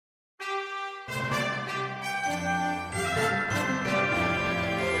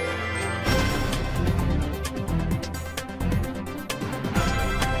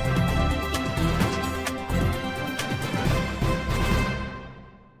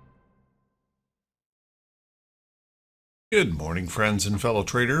Good morning, friends and fellow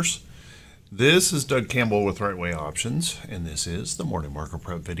traders. This is Doug Campbell with Right Way Options, and this is the morning market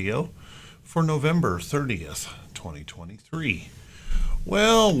prep video for November 30th, 2023.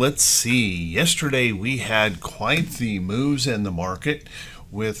 Well, let's see. Yesterday we had quite the moves in the market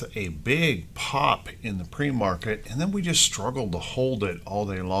with a big pop in the pre-market, and then we just struggled to hold it all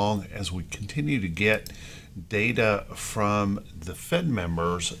day long as we continue to get data from the Fed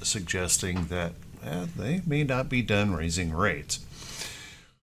members suggesting that they may not be done raising rates.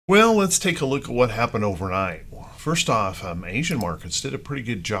 Well, let's take a look at what happened overnight. First off, Asian markets did a pretty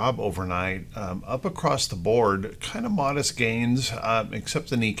good job overnight, up across the board, kind of modest gains, except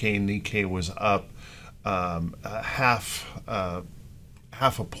the Nikkei. Nikkei was up half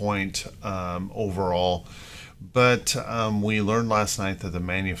a point overall. But we learned last night that the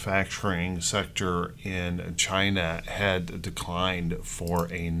manufacturing sector in China had declined for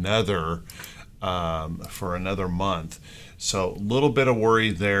another month. So a little bit of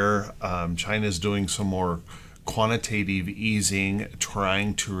worry there. China is doing some more quantitative easing,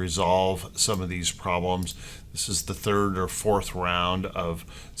 trying to resolve some of these problems. This is the third or fourth round of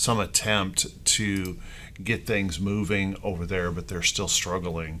some attempt to get things moving over there, but they're still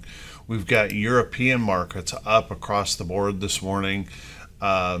struggling. We've got European markets up across the board this morning.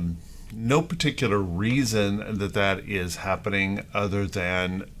 No particular reason that is happening other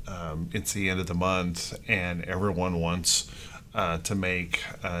than it's the end of the month and everyone wants to make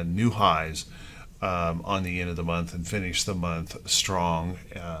new highs on the end of the month and finish the month strong.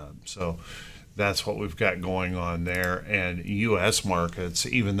 So that's what we've got going on there. And U.S. markets,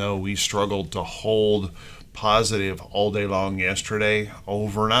 even though we struggled to hold positive all day long yesterday,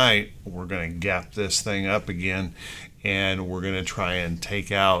 overnight we're going to gap this thing up again and we're going to try and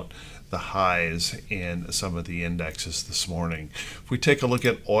take out the highs in some of the indexes this morning. If we take a look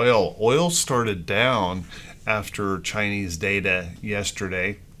at oil started down after Chinese data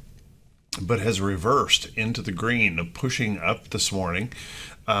yesterday, but has reversed into the green, pushing up this morning.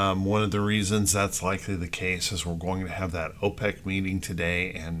 One of the reasons that's likely the case is we're going to have that OPEC meeting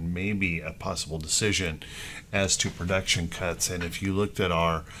today and maybe a possible decision as to production cuts. And if you looked at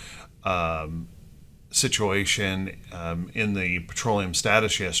our situation in the petroleum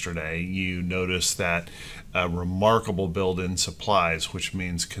status yesterday, you notice that a remarkable build in supplies, which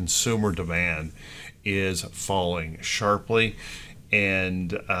means consumer demand is falling sharply,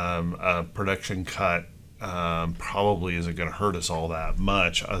 and a production cut probably isn't going to hurt us all that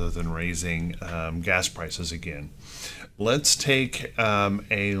much other than raising gas prices again. Let's take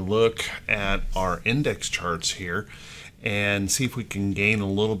a look at our index charts here and see if we can gain a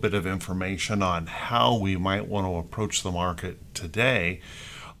little bit of information on how we might want to approach the market today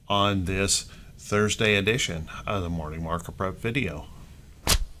on this Thursday edition of the Morning Market Prep video.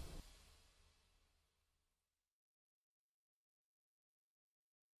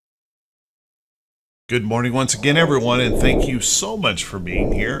 Good morning once again, everyone, and thank you so much for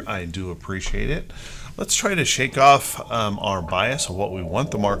being here. I do appreciate it. Let's try to shake off our bias of what we want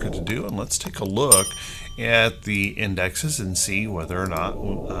the market to do, and let's take a look at the indexes and see whether or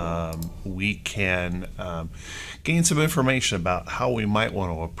not we can gain some information about how we might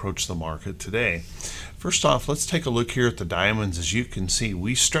want to approach the market today. First off, let's take a look here at the diamonds. As you can see,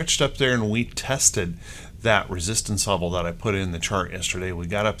 we stretched up there and we tested that resistance level that I put in the chart yesterday. We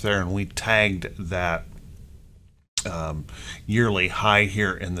got up there and we tagged that yearly high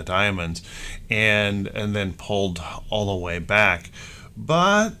here in the diamonds and then pulled all the way back.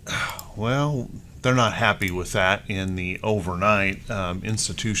 But, well, they're not happy with that in the overnight.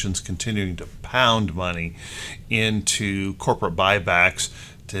 Institutions continuing to pound money into corporate buybacks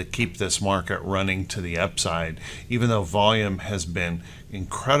to keep this market running to the upside, even though volume has been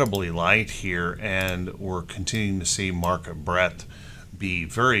incredibly light here and we're continuing to see market breadth be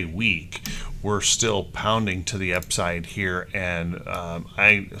very weak. We're still pounding to the upside here, and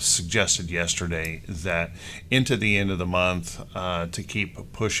I suggested yesterday that into the end of the month to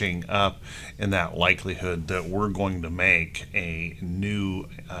keep pushing up in that likelihood that we're going to make a new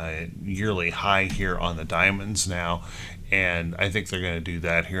yearly high here on the diamonds now, and I think they're going to do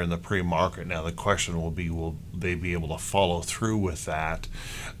that here in the pre-market. Now the question will be, will they be able to follow through with that,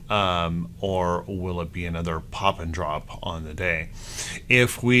 or will it be another pop and drop on the day?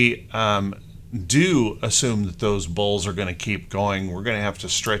 If we do assume that those bulls are going to keep going, we're going to have to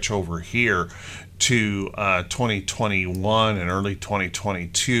stretch over here to 2021 and early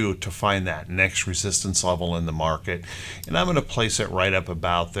 2022 to find that next resistance level in the market, and I'm going to place it right up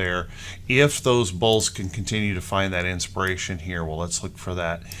about there. If those bulls can continue to find that inspiration here, well, let's look for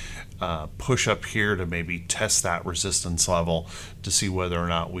that push up here to maybe test that resistance level to see whether or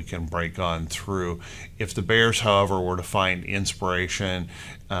not we can break on through. If the bears, however, were to find inspiration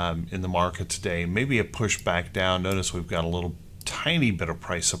in the market today, maybe a push back down. Notice we've got a little tiny bit of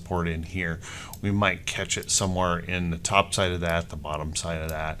price support in here. We might catch it somewhere in the top side of that, the bottom side of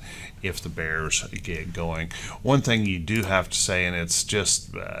that, if the bears get going. One thing you do have to say, and it's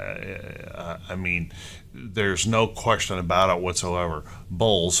just, I mean, there's no question about it whatsoever,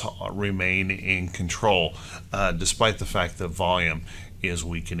 bulls remain in control, despite the fact that volume is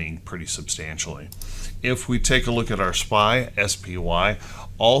weakening pretty substantially. If we take a look at our SPY,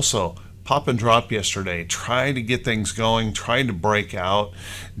 also pop and drop yesterday, tried to get things going, tried to break out,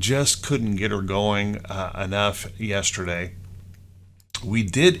 just couldn't get her going enough yesterday. We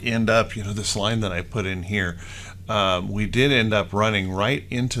did end up, this line that I put in here, we did end up running right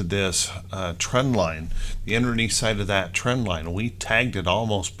into this trend line, the underneath side of that trend line. We tagged it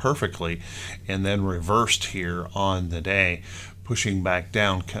almost perfectly and then reversed here on the day, pushing back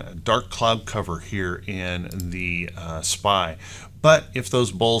down, dark cloud cover here in the SPY. But if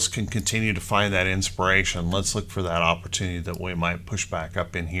those bulls can continue to find that inspiration, let's look for that opportunity that we might push back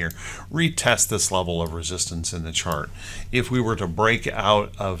up in here, retest this level of resistance in the chart. If we were to break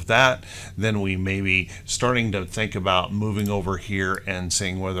out of that, then we may be starting to think about moving over here and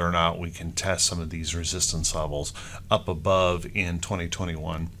seeing whether or not we can test some of these resistance levels up above in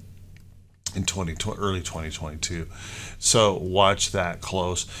 2021. In early 2022. So watch that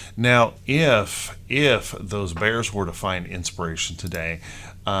close. Now, if those bears were to find inspiration today,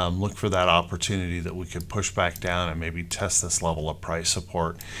 look for that opportunity that we could push back down and maybe test this level of price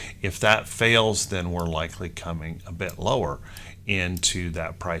support. If that fails, then we're likely coming a bit lower into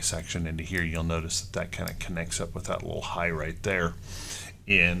that price action into here. You'll notice that kind of connects up with that little high right there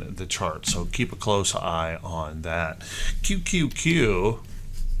in the chart. So keep a close eye on that. QQQ,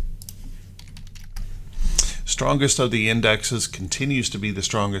 strongest of the indexes, continues to be the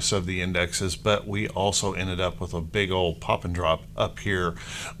strongest of the indexes, but we also ended up with a big old pop and drop up here,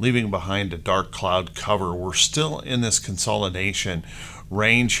 leaving behind a dark cloud cover. We're still in this consolidation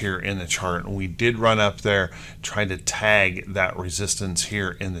range here in the chart, and we did run up there, trying to tag that resistance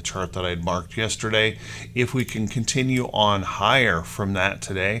here in the chart that I'd marked yesterday. If we can continue on higher from that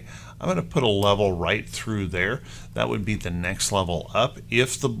today, I'm going to put a level right through there. That would be the next level up.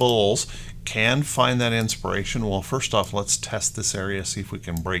 If the bulls can find that inspiration, well, first off, let's test this area, see if we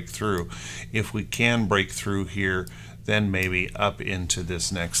can break through. If we can break through here, then maybe up into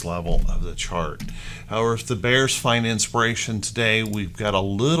this next level of the chart. However, if the bears find inspiration today, we've got a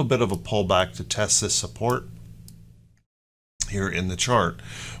little bit of a pullback to test this support here in the chart.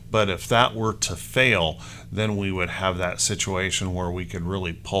 But if that were to fail, then we would have that situation where we could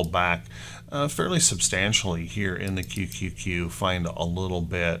really pull back fairly substantially here in the QQQ, find a little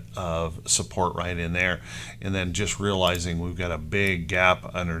bit of support right in there, and then just realizing we've got a big gap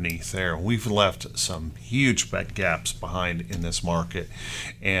underneath there. We've left some huge gaps behind in this market,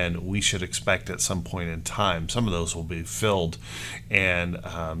 and we should expect at some point in time some of those will be filled and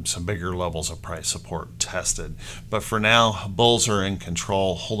some bigger levels of price support tested. But for now, bulls are in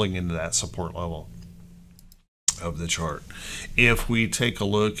control, holding into that support level of the chart. If we take a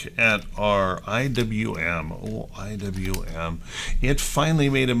look at our IWM, it finally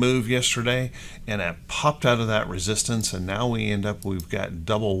made a move yesterday and it popped out of that resistance, and now we've got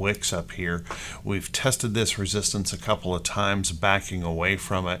double wicks up here. We've tested this resistance a couple of times, backing away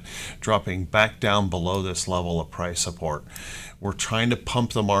from it, dropping back down below this level of price support. We're trying to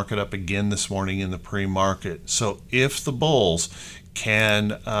pump the market up again this morning in the pre-market. So if the bulls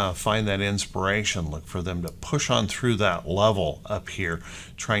can find that inspiration, look for them to push on through that level up here,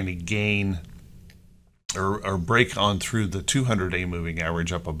 trying to gain or break on through the 200-day moving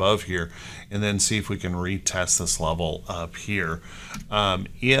average up above here, and then see if we can retest this level up here.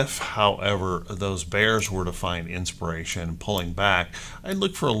 If, however, those bears were to find inspiration pulling back, I'd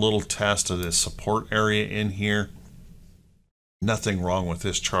look for a little test of this support area in here. Nothing wrong with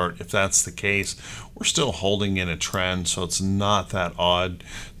this chart. If that's the case, we're still holding in a trend, so it's not that odd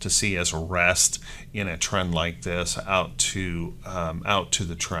to see as a rest in a trend like this out to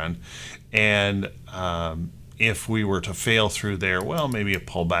the trend. And if we were to fail through there, well, maybe a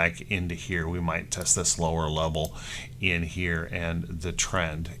pullback into here. We might test this lower level in here and the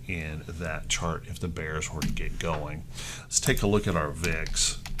trend in that chart if the bears were to get going. Let's take a look at our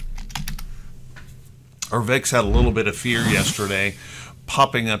VIX. Our VIX had a little bit of fear yesterday,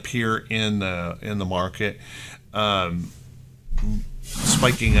 popping up here in the market.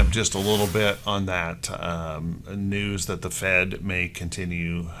 spiking up just a little bit on that news that the Fed may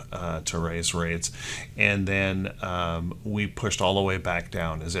continue to raise rates. And then we pushed all the way back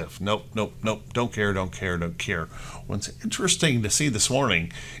down as if, nope, nope, nope, don't care, don't care, don't care. What's interesting to see this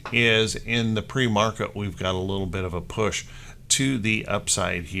morning is in the pre-market, we've got a little bit of a push to the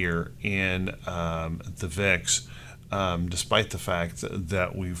upside here in the VIX. Despite the fact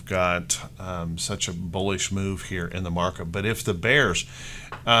that we've got such a bullish move here in the market. But if the bears,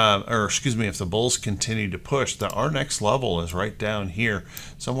 if the bulls continue to push, our next level is right down here,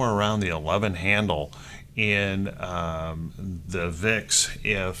 somewhere around the 11 handle in the VIX,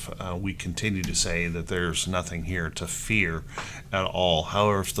 if we continue to say that there's nothing here to fear at all.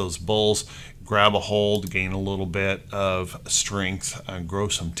 However, if those bulls grab a hold, gain a little bit of strength, grow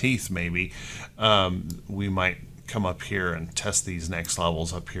some teeth maybe, we might come up here and test these next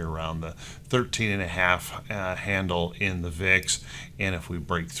levels up here around the 13.5 handle in the VIX, and if we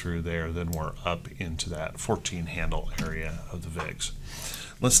break through there, then we're up into that 14 handle area of the VIX.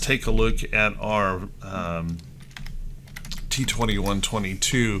 Let's take a look at our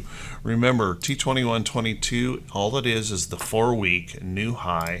T2122. Remember, T2122, all it is the 4-week new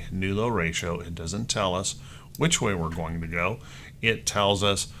high, new low ratio. It doesn't tell us which way we're going to go. It tells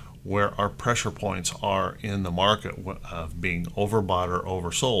us where our pressure points are in the market of being overbought or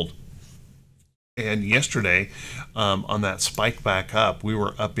oversold. And yesterday, on that spike back up, we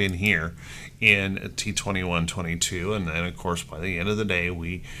were up in here in T2122, and then of course by the end of the day,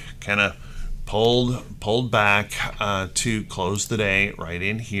 we kind of pulled back to close the day right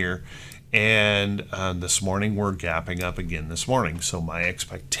in here. And this morning we're gapping up again this morning. So my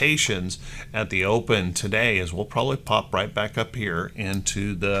expectations at the open today is we'll probably pop right back up here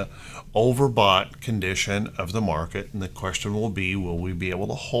into the overbought condition of the market. And the question will be, will we be able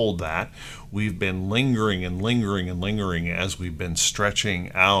to hold that? We've been lingering and lingering and lingering as we've been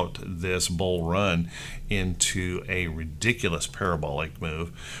stretching out this bull run into a ridiculous parabolic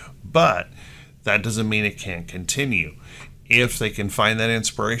move. But that doesn't mean it can't continue. If they can find that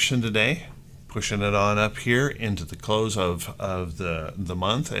inspiration today, pushing it on up here into the close of the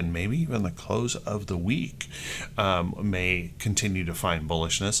month and maybe even the close of the week, may continue to find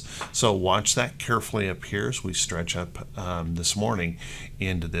bullishness. So watch that carefully up here as we stretch up this morning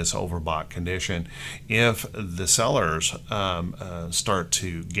into this overbought condition. If the sellers start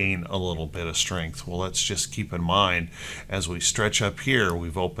to gain a little bit of strength, well, let's just keep in mind as we stretch up here,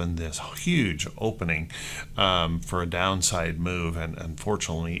 we've opened this huge opening for a downside move, and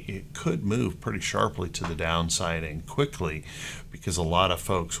unfortunately it could move pretty sharply to the downside and quickly, because a lot of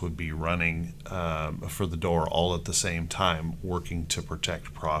folks would be running for the door all at the same time, working to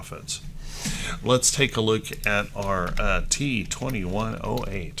protect profits. Let's take a look at our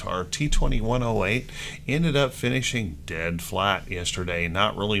T2108. Our T2108 ended up finishing dead flat yesterday,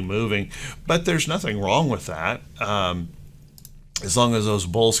 not really moving, but there's nothing wrong with that. As long as those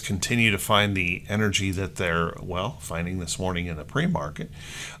bulls continue to find the energy that they're, well, finding this morning in the pre-market.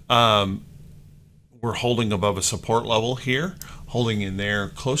 We're holding above a support level here, holding in there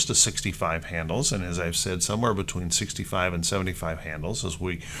close to 65 handles, and as I've said, somewhere between 65 and 75 handles as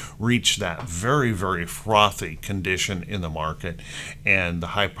we reach that very, very frothy condition in the market, and the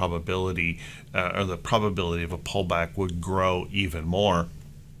high probability or the probability of a pullback would grow even more.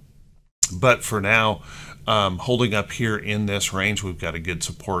 But for now, holding up here in this range, we've got a good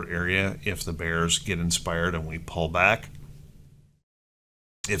support area if the bears get inspired and we pull back.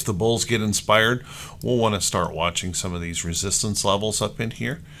 If the bulls get inspired, we'll want to start watching some of these resistance levels up in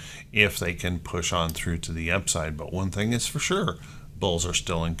here if they can push on through to the upside. But one thing is for sure, bulls are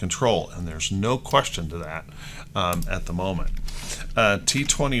still in control, and there's no question to that at the moment.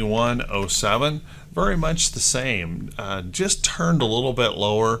 T2107, very much the same, just turned a little bit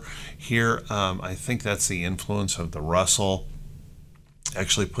lower here. I think that's the influence of the Russell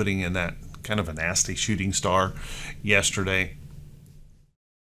actually putting in that kind of a nasty shooting star yesterday,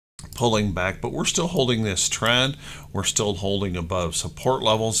 pulling back, but we're still holding this trend. We're still holding above support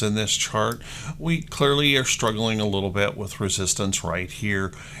levels in this chart. We clearly are struggling a little bit with resistance right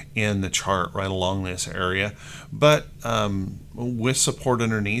here in the chart, right along this area, but with support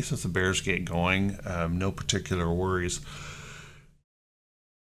underneath, if the bears get going, no particular worries,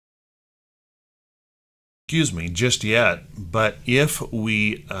 just yet. But if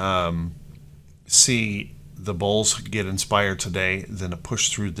we see the bulls get inspired today, then a push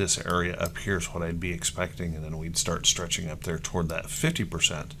through this area up here is what I'd be expecting, and then we'd start stretching up there toward that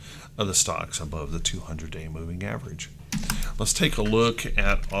 50% of the stocks above the 200-day moving average. Let's take a look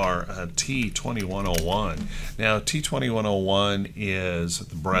at our T2101. Now, T2101 is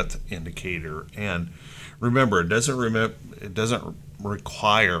the breadth indicator, and remember, it doesn't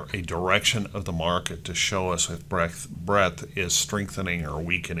require a direction of the market to show us if breadth is strengthening or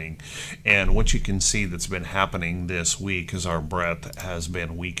weakening. And what you can see that's been happening this week is our breadth has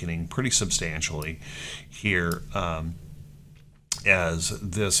been weakening pretty substantially here, as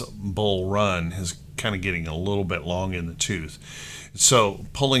this bull run is kind of getting a little bit long in the tooth. So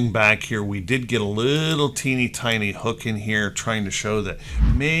pulling back here, we did get a little teeny tiny hook in here trying to show that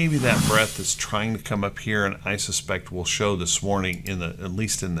maybe that breadth is trying to come up here, and I suspect we'll show this morning, at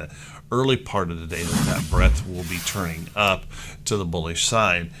least in the early part of the day, that breadth will be turning up to the bullish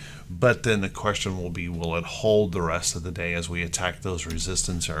side. But then the question will be, will it hold the rest of the day as we attack those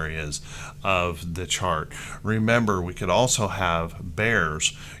resistance areas of the chart? Remember, we could also have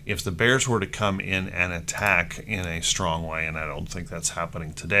bears. If the bears were to come in and attack in a strong way, and I don't think that's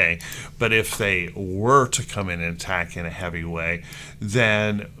happening today, but if they were to come in and attack in a heavy way,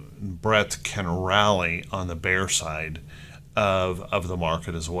 then breadth can rally on the bear side of the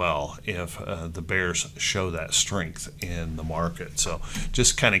market as well if the bears show that strength in the market. So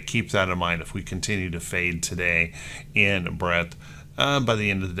just kind of keep that in mind. If we continue to fade today in breadth, by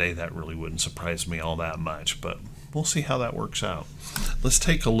the end of the day, that really wouldn't surprise me all that much, but we'll see how that works out. Let's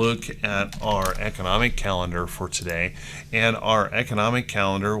take a look at our economic calendar for today. And our economic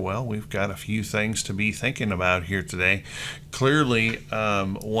calendar, well, we've got a few things to be thinking about here today. Clearly,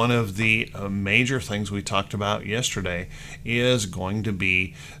 one of the major things we talked about yesterday is going to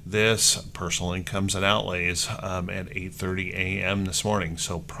be this personal incomes and outlays at 8:30 a.m. this morning.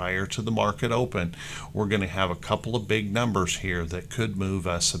 So prior to the market open, we're going to have a couple of big numbers here that could move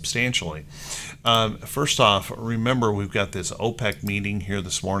us substantially. First off, remember we've got this OPEC meeting here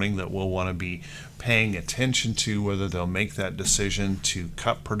this morning that we'll want to be paying attention to, whether they'll make that decision to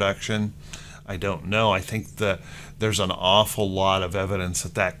cut production. I don't know. I think that there's an awful lot of evidence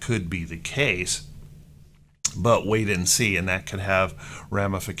that that could be the case, but wait and see, and that could have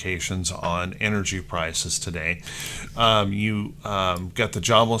ramifications on energy prices today. You got the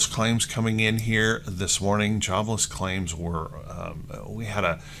jobless claims coming in here this morning. Jobless claims were, we had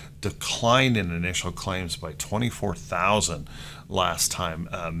a decline in initial claims by 24,000 last time.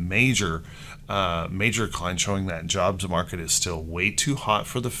 Major decline, showing that jobs market is still way too hot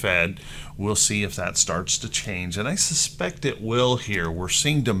for the Fed. We'll see if that starts to change, and I suspect it will here. We're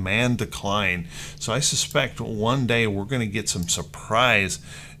seeing demand decline, so I suspect one day we're going to get some surprise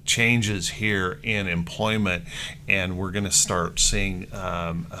changes here in employment, and we're going to start seeing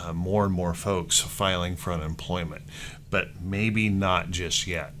more and more folks filing for unemployment, but maybe not just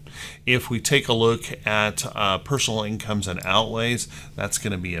yet. If we take a look at personal incomes and outlays, that's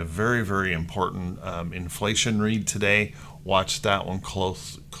going to be a very, very important inflation read today. Watch that one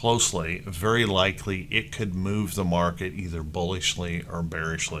closely. Very likely it could move the market either bullishly or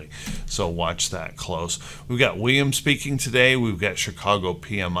bearishly. So watch that close. We've got Williams speaking today. We've got Chicago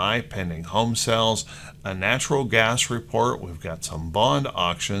PMI, pending home sales, a natural gas report. We've got some bond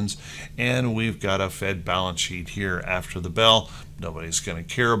auctions, and we've got a Fed balance sheet here after the bell. Nobody's going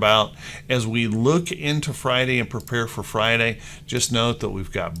to care about. As we look into Friday and prepare for Friday, just note that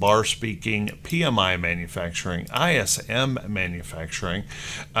we've got Barr speaking, PMI manufacturing, ISM manufacturing,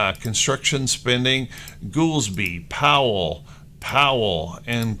 construction spending, Goolsbee, Powell,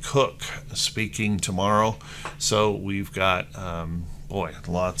 and Cook speaking tomorrow. So we've got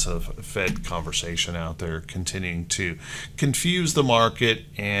lots of Fed conversation out there continuing to confuse the market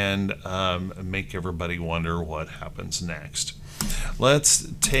and make everybody wonder what happens next. Let's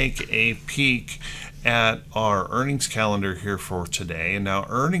take a peek at our earnings calendar here for today. And now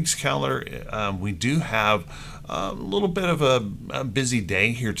earnings calendar, we do have a little bit of a busy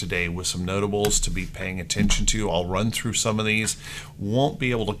day here today with some notables to be paying attention to. I'll run through some of these. Won't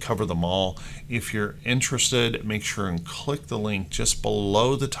be able to cover them all. If you're interested, make sure and click the link just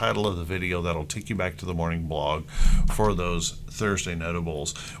below the title of the video. That'll take you back to the morning blog for those Thursday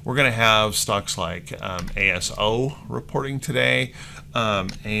notables. We're going to have stocks like ASO reporting today.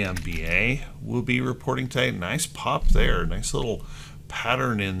 AMBA will be reporting today. Nice pop there. Nice little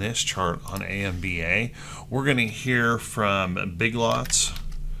pattern in this chart on AMBA. We're going to hear from Big Lots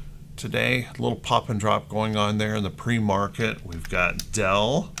today. A little pop and drop going on there in the pre-market. We've got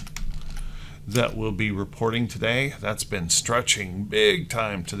Dell that will be reporting today. That's been stretching big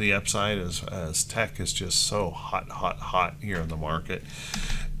time to the upside as tech is just so hot here in the market.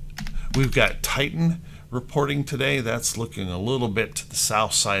 We've got Titan reporting today. That's looking a little bit to the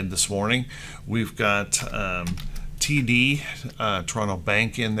south side this morning. We've got TD, Toronto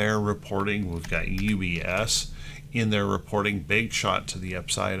Bank, in there reporting. We've got UBS in there reporting. Big shot to the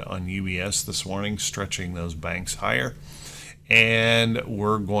upside on UBS this morning, stretching those banks higher. And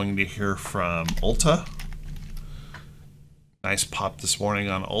we're going to hear from Ulta Nice pop this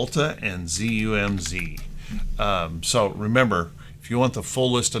morning on Ulta and ZUMZ. So remember, if you want the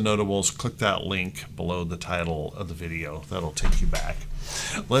full list of notables, click that link below the title of the video. That'll take you back.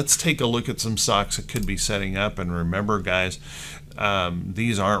 Let's take a look at some stocks that could be setting up. And remember, guys,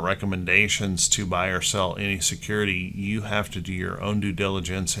 these aren't recommendations to buy or sell any security. You have to do your own due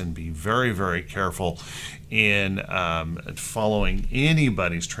diligence and be very, very careful in following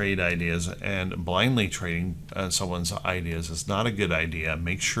anybody's trade ideas, and blindly trading someone's ideas is not a good idea.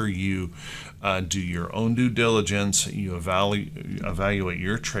 Make sure you do your own due diligence. You evaluate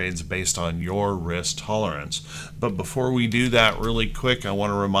your trades based on your risk tolerance. But before we do that, really quick, I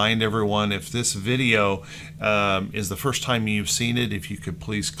want to remind everyone, if this video is the first time you've seen it, if you could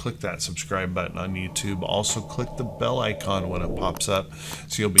please click that subscribe button on YouTube. Also click the bell icon when it pops up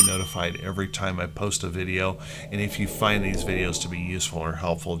so you'll be notified every time I post a video. And if you find these videos to be useful or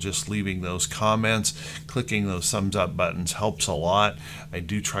helpful, just leaving those comments, clicking those thumbs up buttons helps a lot. I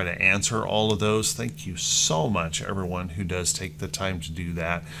do try to answer all of those. Thank you so much, everyone who does take the time to do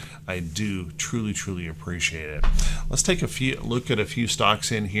that. I do truly appreciate it. Let's take a look at a few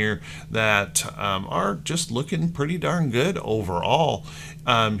stocks in here that are just looking pretty darn good overall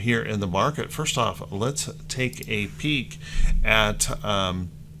here in the market. First off, let's take a peek at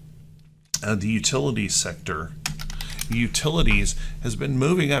the utilities sector. Utilities has been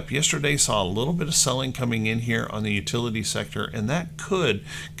moving up. Yesterday saw a little bit of selling coming in here on the utility sector, and that could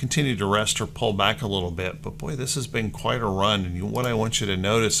continue to rest or pull back a little bit. But boy, this has been quite a run, and what I want you to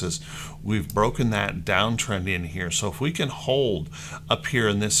notice is we've broken that downtrend in here. So if we can hold up here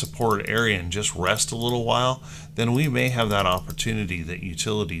in this support area and just rest a little while, then we may have that opportunity that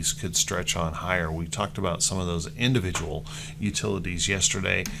utilities could stretch on higher. We talked about some of those individual utilities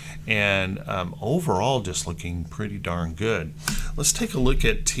yesterday, and overall just looking pretty darn good. Let's take a look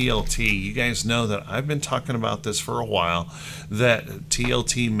at TLT. You guys know that I've been talking about this for a while, that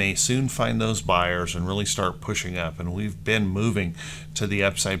TLT may soon find those buyers and really start pushing up, and we've been moving to the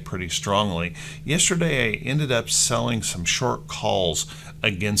upside pretty strongly. Yesterday I ended up selling some short calls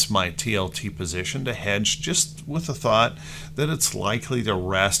against my TLT position to hedge, just with the thought that it's likely to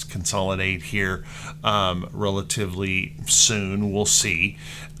rest, consolidate here relatively soon. We'll see.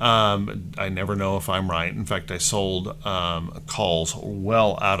 I never know if I'm right. In fact, I sold calls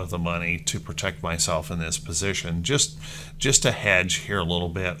well out of the money to protect myself in this position, just to hedge here a little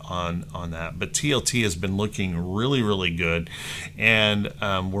bit on that. But TLT has been looking really good, and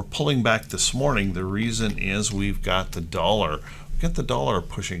we're pulling back this morning. The reason is we've got the dollar. Get the dollar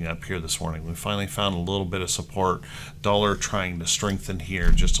pushing up here this morning. We finally found a little bit of support. Dollar trying to strengthen here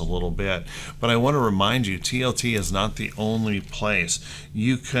just a little bit. But I want to remind you, TLT is not the only place.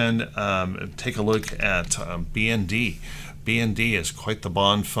 You can take a look at BND. BND is quite the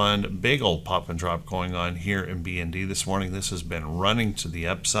bond fund. Big old pop and drop going on here in BND this morning. This has been running to the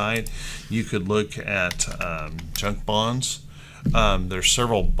upside. You could look at junk bonds. There's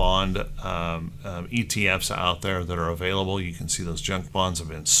several bond ETFs out there that are available. You can see those junk bonds have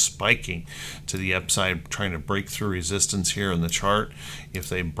been spiking to the upside, trying to break through resistance here in the chart. If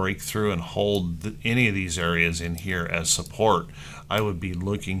they break through and hold any of these areas in here as support, I would be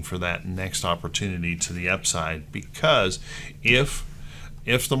looking for that next opportunity to the upside, because if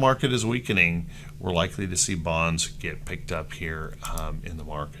the market is weakening, we're likely to see bonds get picked up here in the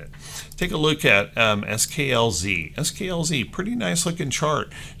market. Take a look at SKLZ. SKLZ, pretty nice looking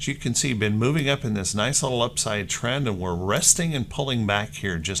chart. As you can see, been moving up in this nice little upside trend, and we're resting and pulling back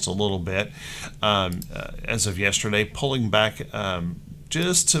here just a little bit. As of yesterday, pulling back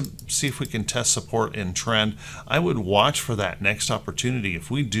just to see if we can test support and trend. I would watch for that next opportunity.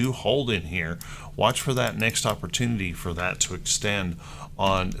 If we do hold in here, watch for that next opportunity for that to extend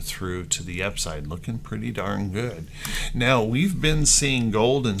on through to the upside. Looking pretty darn good. Now, we've been seeing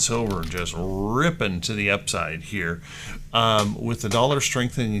gold and silver just ripping to the upside here. With the dollar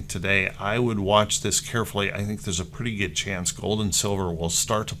strengthening today, I would watch this carefully. I think there's a pretty good chance gold and silver will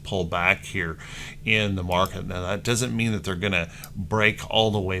start to pull back here in the market. Now, that doesn't mean that they're going to break all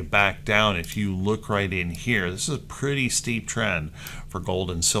the way back down. If you look right in here, this is a pretty steep trend for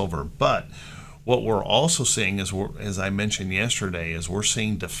gold and silver. But what we're also seeing is, as I mentioned yesterday, is we're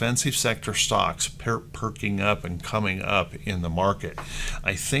seeing defensive sector stocks perking up and coming up in the market.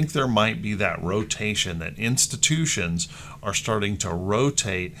 I think there might be that rotation, that institutions are starting to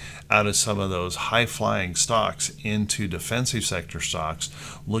rotate out of some of those high-flying stocks into defensive sector stocks,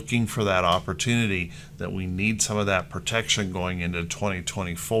 looking for that opportunity, that we need some of that protection going into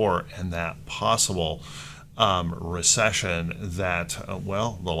 2024, and that possible recession that,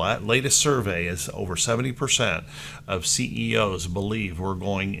 well, the latest survey is over 70% of CEOs believe we're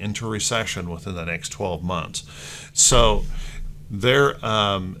going into recession within the next 12 months. So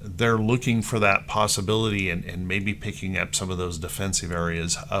they're looking for that possibility and maybe picking up some of those defensive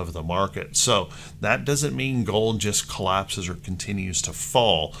areas of the market. So that doesn't mean gold just collapses or continues to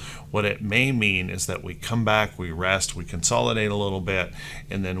fall. What it may mean is that we come back, we rest, we consolidate a little bit,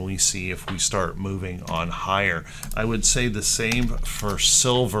 and then we see if we start moving on higher. I would say the same for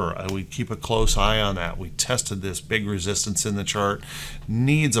silver. I would keep a close eye on that. We tested this big resistance in the chart,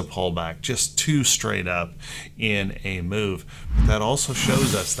 needs a pullback, just too straight up in a move. That also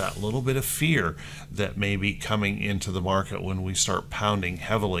shows us that little bit of fear that may be coming into the market when we start pounding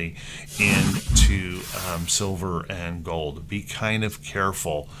heavily into silver and gold. Be kind of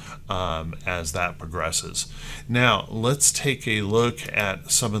careful as that progresses. Now, let's take a look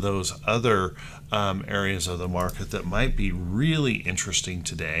at some of those other areas of the market that might be really interesting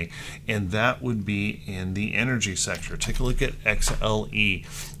today, and that would be in the energy sector. Take a look at XLE.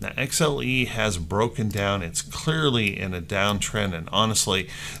 Now, XLE has broken down. It's clearly in a downtrend, and honestly,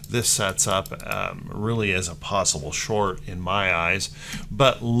 this sets up really as a possible short in my eyes.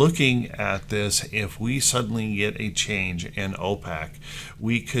 But looking at this, if we suddenly get a change in OPEC,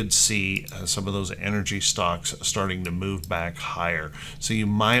 we could see some of those energy stocks starting to move back higher. So you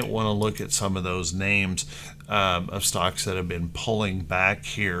might want to look at some of those names of stocks that have been pulling back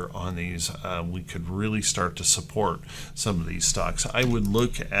here on these. We could really start to support some of these stocks. I would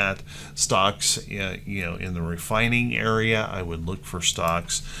look at stocks in the refining area. I would look for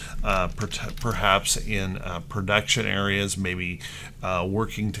stocks perhaps in production areas, maybe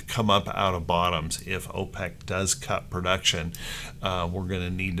working to come up out of bottoms. If OPEC does cut production, we're going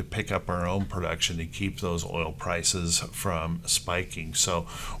to need to pick up our own production to keep those oil prices from spiking. So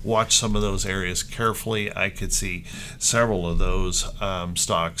watch some of those areas carefully. I could see several of those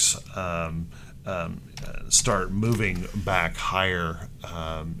stocks start moving back higher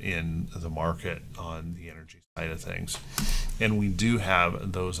in the market on the energy side of things. And we do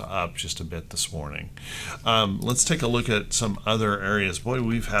have those up just a bit this morning. Let's take a look at some other areas. Boy,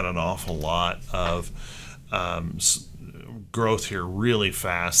 we've had an awful lot of growth here really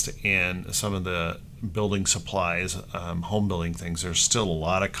fast in some of the building supplies, home building things. There's still a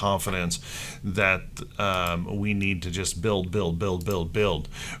lot of confidence that we need to just build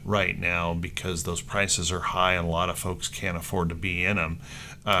right now because those prices are high and a lot of folks can't afford to be in them,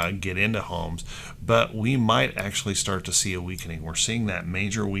 get into homes. But we might actually start to see a weakening. We're seeing that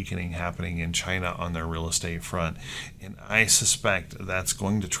major weakening happening in China on their real estate front, and I suspect that's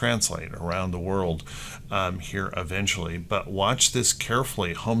going to translate around the world here eventually. But watch this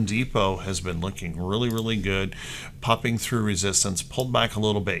carefully. Home Depot has been looking really good, popping through resistance, pulled back a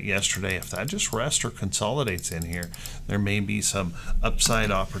little bit yesterday. If that just rests or consolidates in here, there may be some upside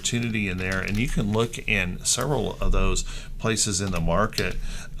opportunity in there, and you can look in several of those places in the market.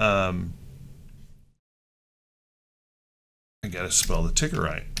 I gotta spell the ticker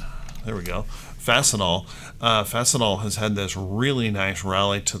right. There we go. Fastenal. Fastenal has had this really nice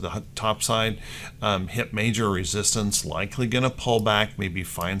rally to the top side, hit major resistance, likely going to pull back, maybe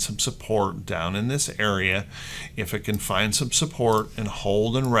find some support down in this area. If it can find some support and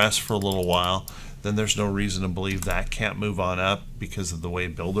hold and rest for a little while, then there's no reason to believe that can't move on up because of the way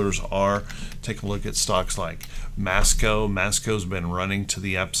builders are. Take a look at stocks like Masco. Masco's been running to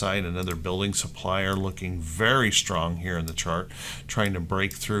the upside, another building supplier looking very strong here in the chart, trying to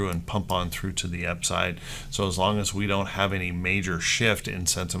break through and pump on through to the upside. So as long as we don't have any major shift in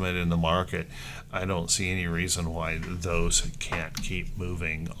sentiment in the market, I don't see any reason why those can't keep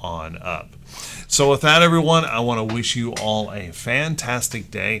moving on up. So with that, everyone, I want to wish you all a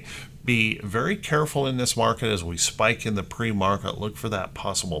fantastic day. Be very careful in this market as we spike in the pre-market. Look for that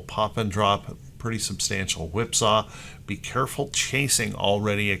possible pop and drop, pretty substantial whipsaw. Be careful chasing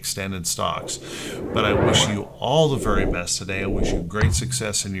already extended stocks. But I wish you all the very best today. I wish you great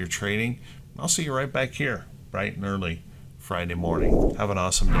success in your trading. I'll see you right back here bright and early Friday morning. Have an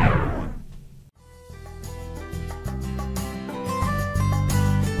awesome day, everyone.